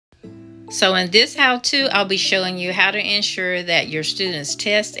So in this how-to, I'll be showing you how to ensure that your students'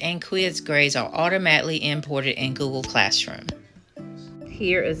 test and quiz grades are automatically imported in Google Classroom.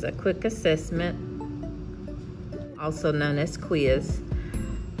 Here is a quick assessment, also known as quiz.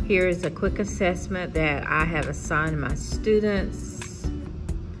 Here is a quick assessment that I have assigned my students.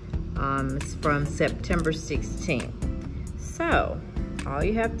 It's from September 16th. So all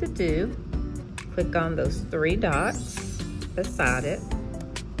you have to do, click on those three dots beside it.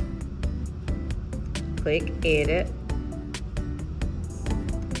 Click edit,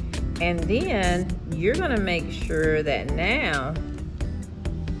 and then you're going to make sure that now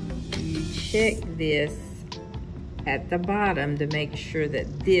you check this at the bottom to make sure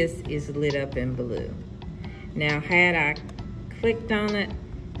that this is lit up in blue. Now had I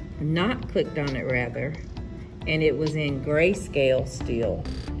not clicked on it rather, and it was in grayscale still,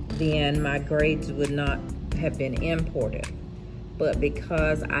 then my grades would not have been imported. But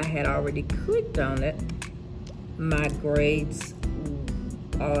because I had already clicked on it, my grades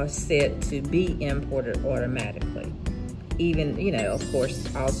are set to be imported automatically. Even, you know, of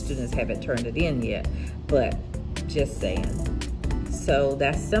course, all students haven't turned it in yet, but just saying. So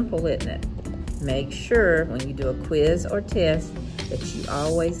that's simple, isn't it? Make sure when you do a quiz or test that you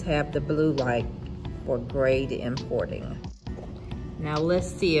always have the blue light for grade importing. Now let's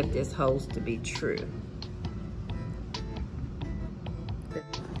see if this holds to be true.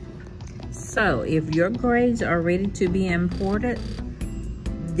 So if your grades are ready to be imported,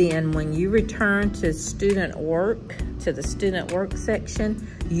 then when you return to student work, to the student work section,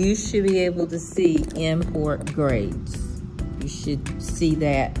 you should be able to see import grades. You should see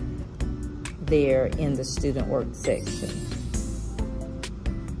that there in the student work section.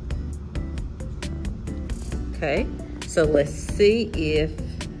 Okay, so let's see if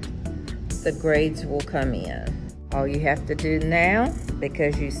the grades will come in. All you have to do now,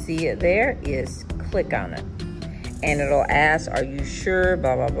 because you see it there, is click on it. And it'll ask, are you sure,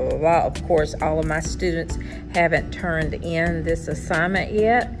 blah, blah, blah, blah, blah. Of course, all of my students haven't turned in this assignment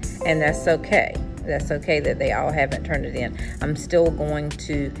yet, and that's okay. That's okay that they all haven't turned it in. I'm still going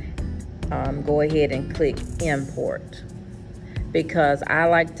to go ahead and click import, because I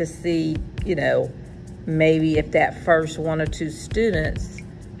like to see, you know, maybe if that first one or two students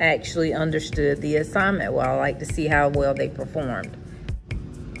actually understood the assignment well. I like to see how well they performed.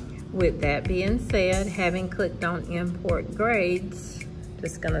 With that being said, having clicked on import grades,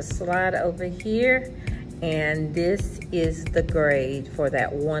 just gonna slide over here, and this is the grade for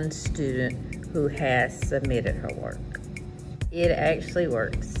that one student who has submitted her work. It actually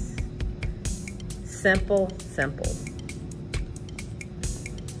works. Simple, simple.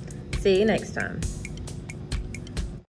 See you next time.